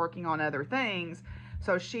and was working on other things.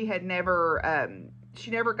 So she had never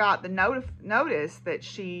got the notice that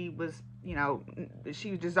she was, you know, that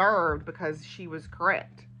she deserved, because she was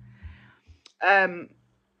correct. Yeah,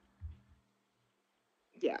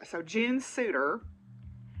 so June's Sutor,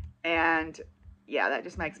 and yeah, that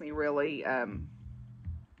just makes me really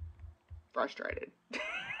frustrated.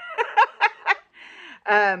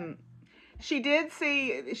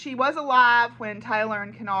 She was alive when Taylor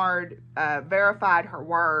and Kennard verified her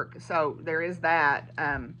work, so there is that.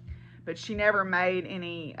 But she never made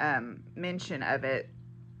any mention of it.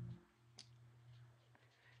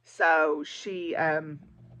 So she,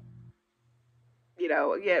 you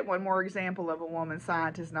know, yet one more example of a woman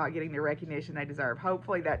scientist not getting the recognition they deserve.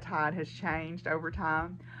 Hopefully that tide has changed over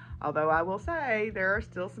time. Although I will say there are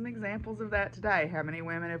still some examples of that today. How many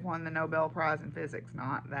women have won the Nobel Prize in Physics?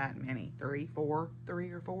 Not that many. Three or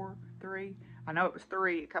four. I know it was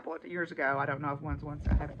 3 a couple of years ago. I don't know if one's ones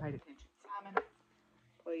I haven't paid attention. Simon,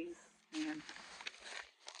 please, man.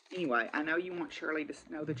 Anyway, I know you want Shirley to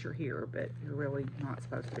know that you're here, but you're really not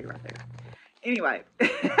supposed to be right there. Anyway,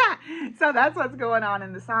 so that's what's going on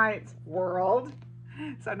in the science world.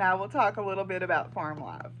 So now we'll talk a little bit about farm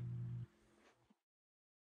life.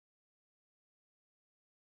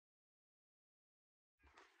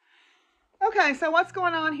 Okay, so what's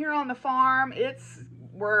going on here on the farm?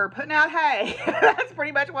 We're putting out hay. That's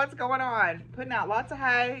pretty much what's going on. Putting out lots of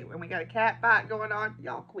hay, and we got a cat fight going on.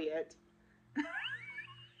 Y'all quit.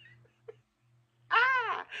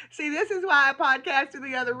 See, this is why I podcast in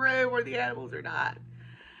the other room where the animals are not.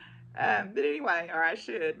 But anyway, or I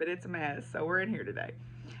should, but it's a mess, so we're in here today.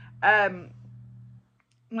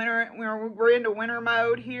 We're into winter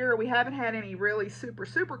mode here. We haven't had any really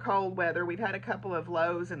super cold weather. We've had a couple of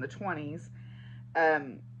lows in the 20s.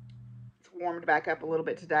 It's warmed back up a little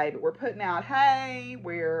bit today, but we're putting out hay.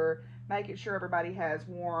 We're making sure everybody has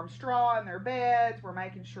warm straw in their beds. We're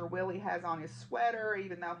making sure Willie has on his sweater,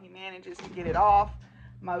 even though he manages to get it off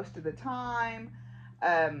most of the time.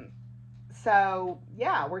 So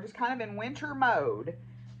yeah, we're just kind of in winter mode.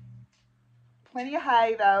 Plenty of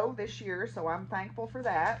hay though this year, so I'm thankful for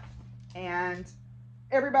that. And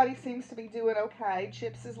everybody seems to be doing okay.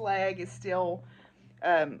 Chips's leg is still,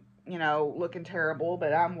 looking terrible,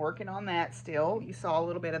 but I'm working on that still. You saw a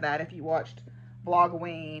little bit of that if you watched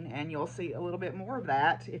Vlogoween, and you'll see a little bit more of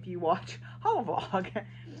that if you watch Holovlog.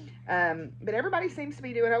 But everybody seems to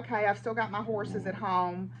be doing okay. I've still got my horses at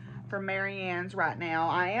home from Marianne's right now.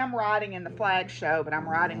 I am riding in the flag show, but I'm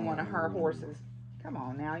riding one of her horses. Come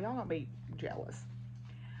on now, y'all don't be jealous.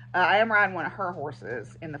 I am riding one of her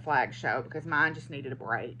horses in the flag show because mine just needed a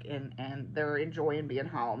break, and they're enjoying being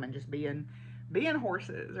home and just being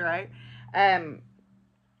horses, right?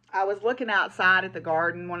 I was looking outside at the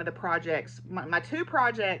garden. One of the projects, my 2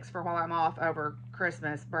 projects for while I'm off over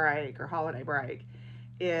Christmas break or holiday break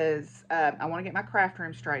is I want to get my craft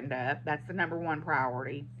room straightened up. That's the number 1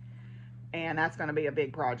 priority. And that's going to be a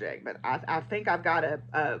big project. But I think I've got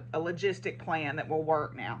a logistic plan that will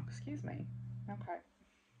work now. Excuse me. Okay.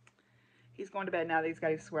 He's going to bed now that he's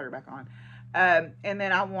got his sweater back on. And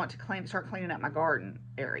then I want to start cleaning up my garden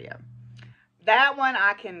area. That one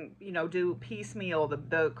I can, do piecemeal.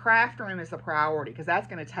 The craft room is the priority because that's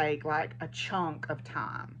going to take like a chunk of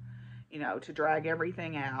time, to drag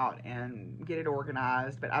everything out and get it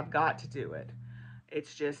organized. But I've got to do it.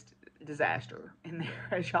 It's just disaster in there,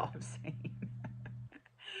 as y'all have seen.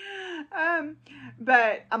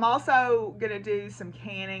 But I'm also gonna do some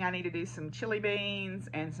canning. I need to do some chili beans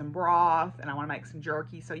and some broth, and I want to make some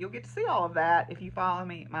jerky. So you'll get to see all of that if you follow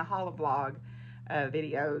me, my Holovlog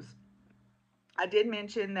videos. I did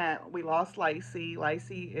mention that we lost Lacey.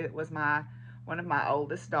 Lacey, it was one of my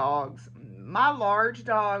oldest dogs. My large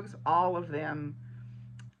dogs, all of them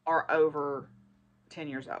are over 10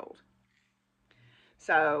 years old.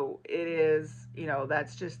 So it is,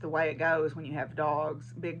 that's just the way it goes when you have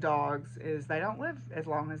dogs, big dogs, is they don't live as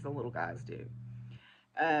long as the little guys do.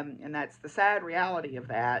 And that's the sad reality of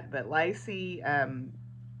that. But Lacey,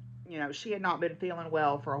 she had not been feeling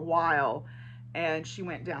well for a while, and she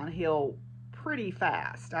went downhill pretty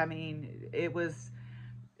fast. I mean,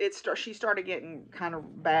 she started getting kind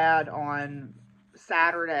of bad on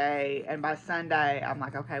Saturday, and by Sunday, I'm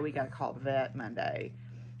like, okay, we got to call the vet Monday.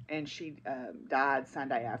 And she died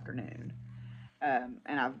Sunday afternoon. And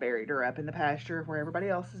I've buried her up in the pasture where everybody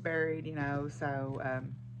else is buried, So,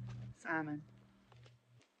 Simon,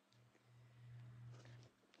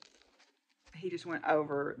 he just went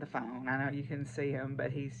over the phone. I know you can see him,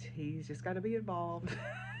 but he's just got to be involved.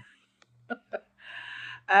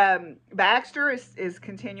 Baxter is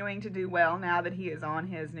continuing to do well now that he is on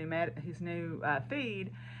his new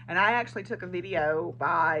feed, and I actually took a video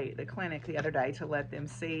by the clinic the other day to let them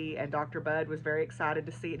see, and Dr. Bud was very excited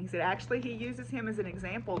to see it. He said actually he uses him as an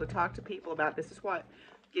example to talk to people about this is what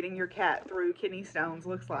getting your cat through kidney stones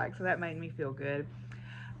looks like. So that made me feel good.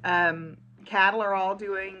 Cattle are all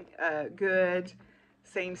doing good.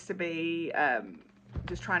 Seems to be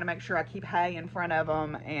just trying to make sure I keep hay in front of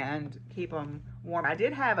them and keep them warm. I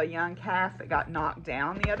did have a young calf that got knocked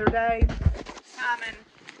down the other day. Simon.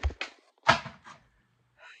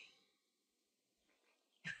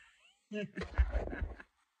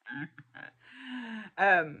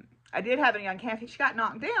 I did have a young calf. She got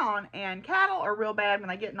knocked down, and cattle are real bad when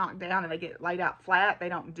they get knocked down and they get laid out flat. They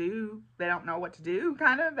don't know what to do.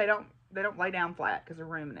 Kind of. They don't lay down flat because they're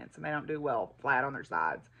ruminants and they don't do well flat on their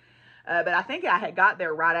sides. But I think I had got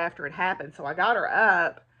there right after it happened, so I got her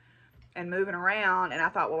up and moving around, and I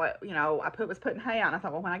thought, well, I was putting hay out, and I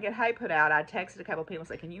thought, well, when I get hay put out, I texted a couple of people and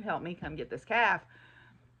said, can you help me come get this calf?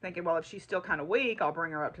 Thinking, well, if she's still kind of weak, I'll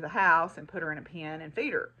bring her up to the house and put her in a pen and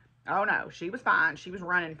feed her. Oh no, she was fine. She was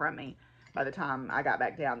running from me by the time I got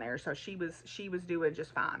back down there, so she was doing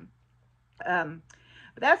just fine.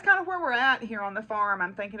 But that's kind of where we're at here on the farm.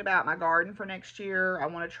 I'm thinking about my garden for next year. I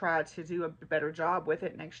want to try to do a better job with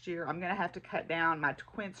it next year. I'm going to have to cut down. My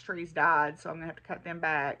quince trees died, so I'm going to have to cut them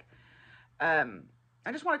back.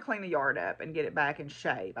 I just want to clean the yard up and get it back in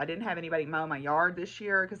shape. I didn't have anybody mow my yard this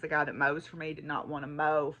year because the guy that mows for me did not want to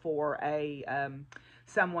mow for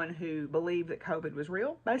someone who believed that COVID was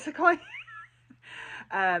real, basically.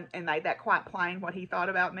 And made that quite plain what he thought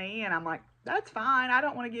about me. And I'm like, that's fine. I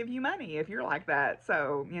don't want to give you money if you're like that.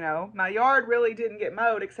 So, my yard really didn't get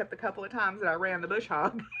mowed except a couple of times that I ran the bush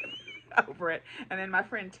hog over it. And then my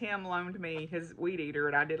friend Tim loaned me his weed eater,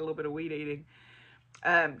 and I did a little bit of weed eating.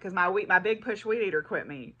 Because my big push weed eater quit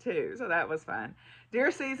me too, so that was fun. Deer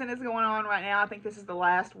season is going on right now. I think this is the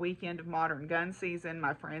last weekend of modern gun season.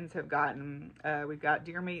 My friends have we've got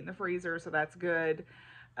deer meat in the freezer, so that's good.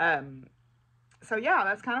 So yeah,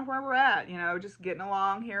 that's kind of where we're at, just getting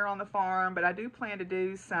along here on the farm. But I do plan to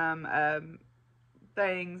do some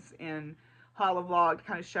things in Hollow Vlog to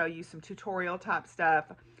kind of show you some tutorial type stuff.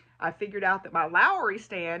 I figured out that my Lowry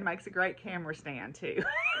stand makes a great camera stand too.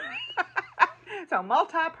 So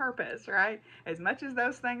multi-purpose, right? As much as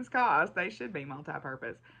those things cost, they should be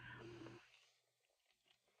multi-purpose.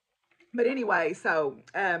 But anyway, so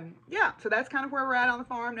yeah, so that's kind of where we're at on the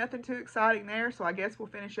farm. Nothing too exciting there. So I guess we'll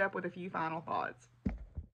finish up with a few final thoughts.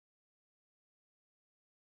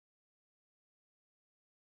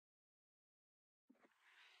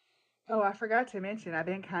 Oh, I forgot to mention, I've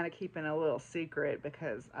been kind of keeping a little secret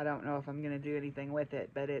because I don't know if I'm going to do anything with it,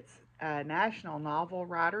 but it's National Novel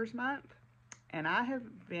Writers Month. And I have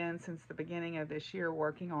been, since the beginning of this year,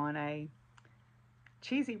 working on a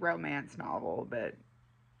cheesy romance novel, but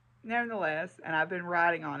nevertheless, and I've been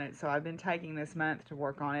writing on it, so I've been taking this month to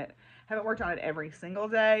work on it. I haven't worked on it every single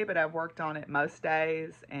day, but I've worked on it most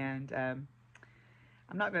days, and I'm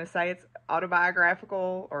not going to say it's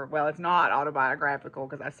autobiographical, well, it's not autobiographical,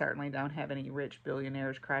 because I certainly don't have any rich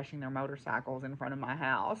billionaires crashing their motorcycles in front of my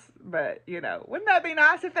house, but, wouldn't that be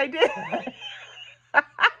nice if they did?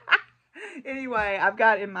 Anyway, I've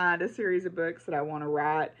got in mind a series of books that I want to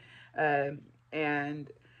write, and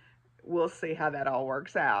we'll see how that all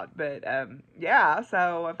works out. But yeah,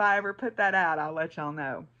 so if I ever put that out, I'll let y'all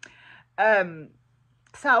know.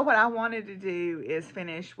 So what I wanted to do is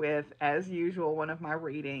finish with, as usual, one of my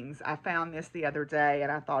readings. I found this the other day,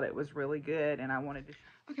 and I thought it was really good, and I wanted to...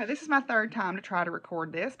 Okay, this is my third time to try to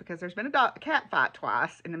record this because there's been a cat fight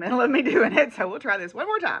twice in the middle of me doing it, so we'll try this one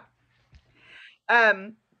more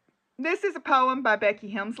time. This is a poem by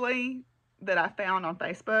Becky Hemsley that I found on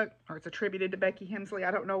Facebook, or it's attributed to Becky Hemsley. I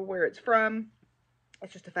don't know where it's from.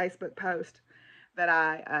 It's just a Facebook post that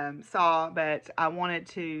I saw, but I wanted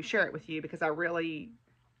to share it with you because I really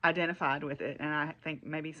identified with it, and I think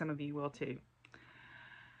maybe some of you will too.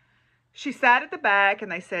 She sat at the back,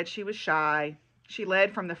 and they said she was shy. She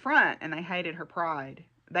led from the front, and they hated her pride.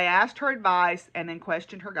 They asked her advice and then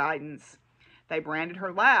questioned her guidance. They branded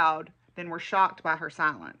her loud, then were shocked by her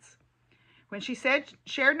silence. When she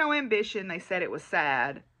shared no ambition, they said it was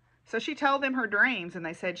sad. So she told them her dreams, and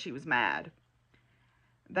they said she was mad.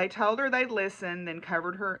 They told her they'd listen, then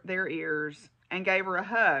covered their ears, and gave her a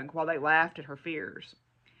hug while they laughed at her fears.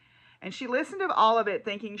 And she listened to all of it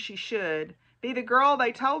thinking she should, be the girl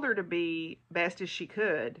they told her to be best as she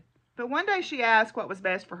could. But one day she asked what was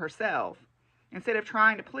best for herself, instead of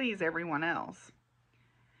trying to please everyone else.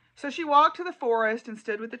 So she walked to the forest and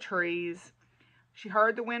stood with the trees. She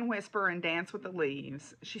heard the wind whisper and dance with the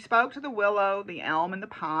leaves. She spoke to the willow, the elm, and the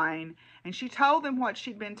pine, and she told them what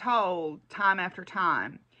she'd been told time after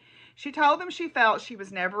time. She told them she felt she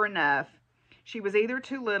was never enough. She was either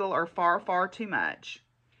too little or far, far too much.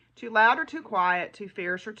 Too loud or too quiet, too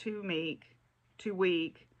fierce or too meek, too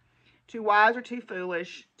weak, too wise or too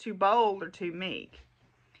foolish, too bold or too meek.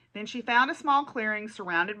 Then she found a small clearing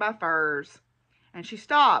surrounded by firs, and she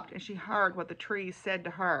stopped and she heard what the trees said to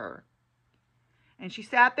her. And she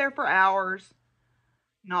sat there for hours,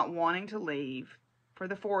 not wanting to leave, for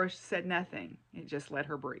the forest said nothing. It just let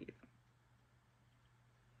her breathe.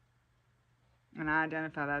 And I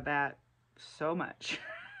identify with that so much.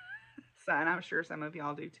 So, and I'm sure some of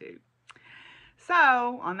y'all do too.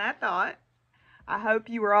 So, on that thought, I hope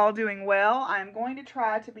you are all doing well. I'm going to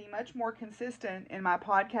try to be much more consistent in my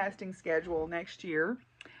podcasting schedule next year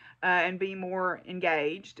and be more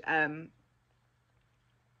engaged.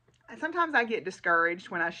 Sometimes I get discouraged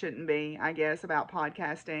when I shouldn't be, I guess, about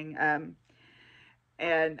podcasting.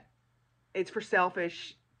 And it's for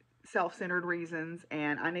self-centered reasons.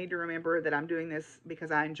 And I need to remember that I'm doing this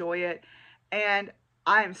because I enjoy it. And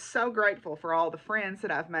I am so grateful for all the friends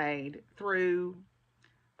that I've made through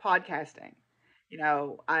podcasting. You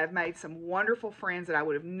know, I've made some wonderful friends that I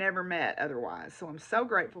would have never met otherwise. So I'm so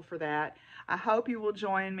grateful for that. I hope you will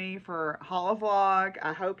join me for Holo Vlog.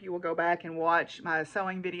 I hope you will go back and watch my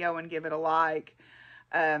sewing video and give it a like.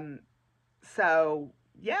 So,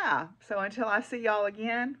 yeah. So until I see y'all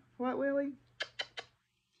again, what, Willie?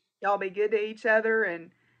 Y'all be good to each other and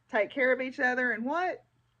take care of each other. And what?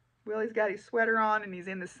 Willie's got his sweater on and he's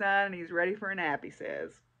in the sun and he's ready for a nap, he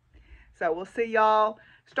says. So we'll see y'all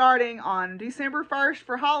starting on December 1st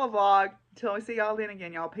for Holo Vlog. Until we see y'all then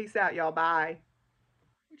again, y'all. Peace out, y'all. Bye.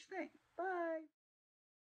 What you think? Bye.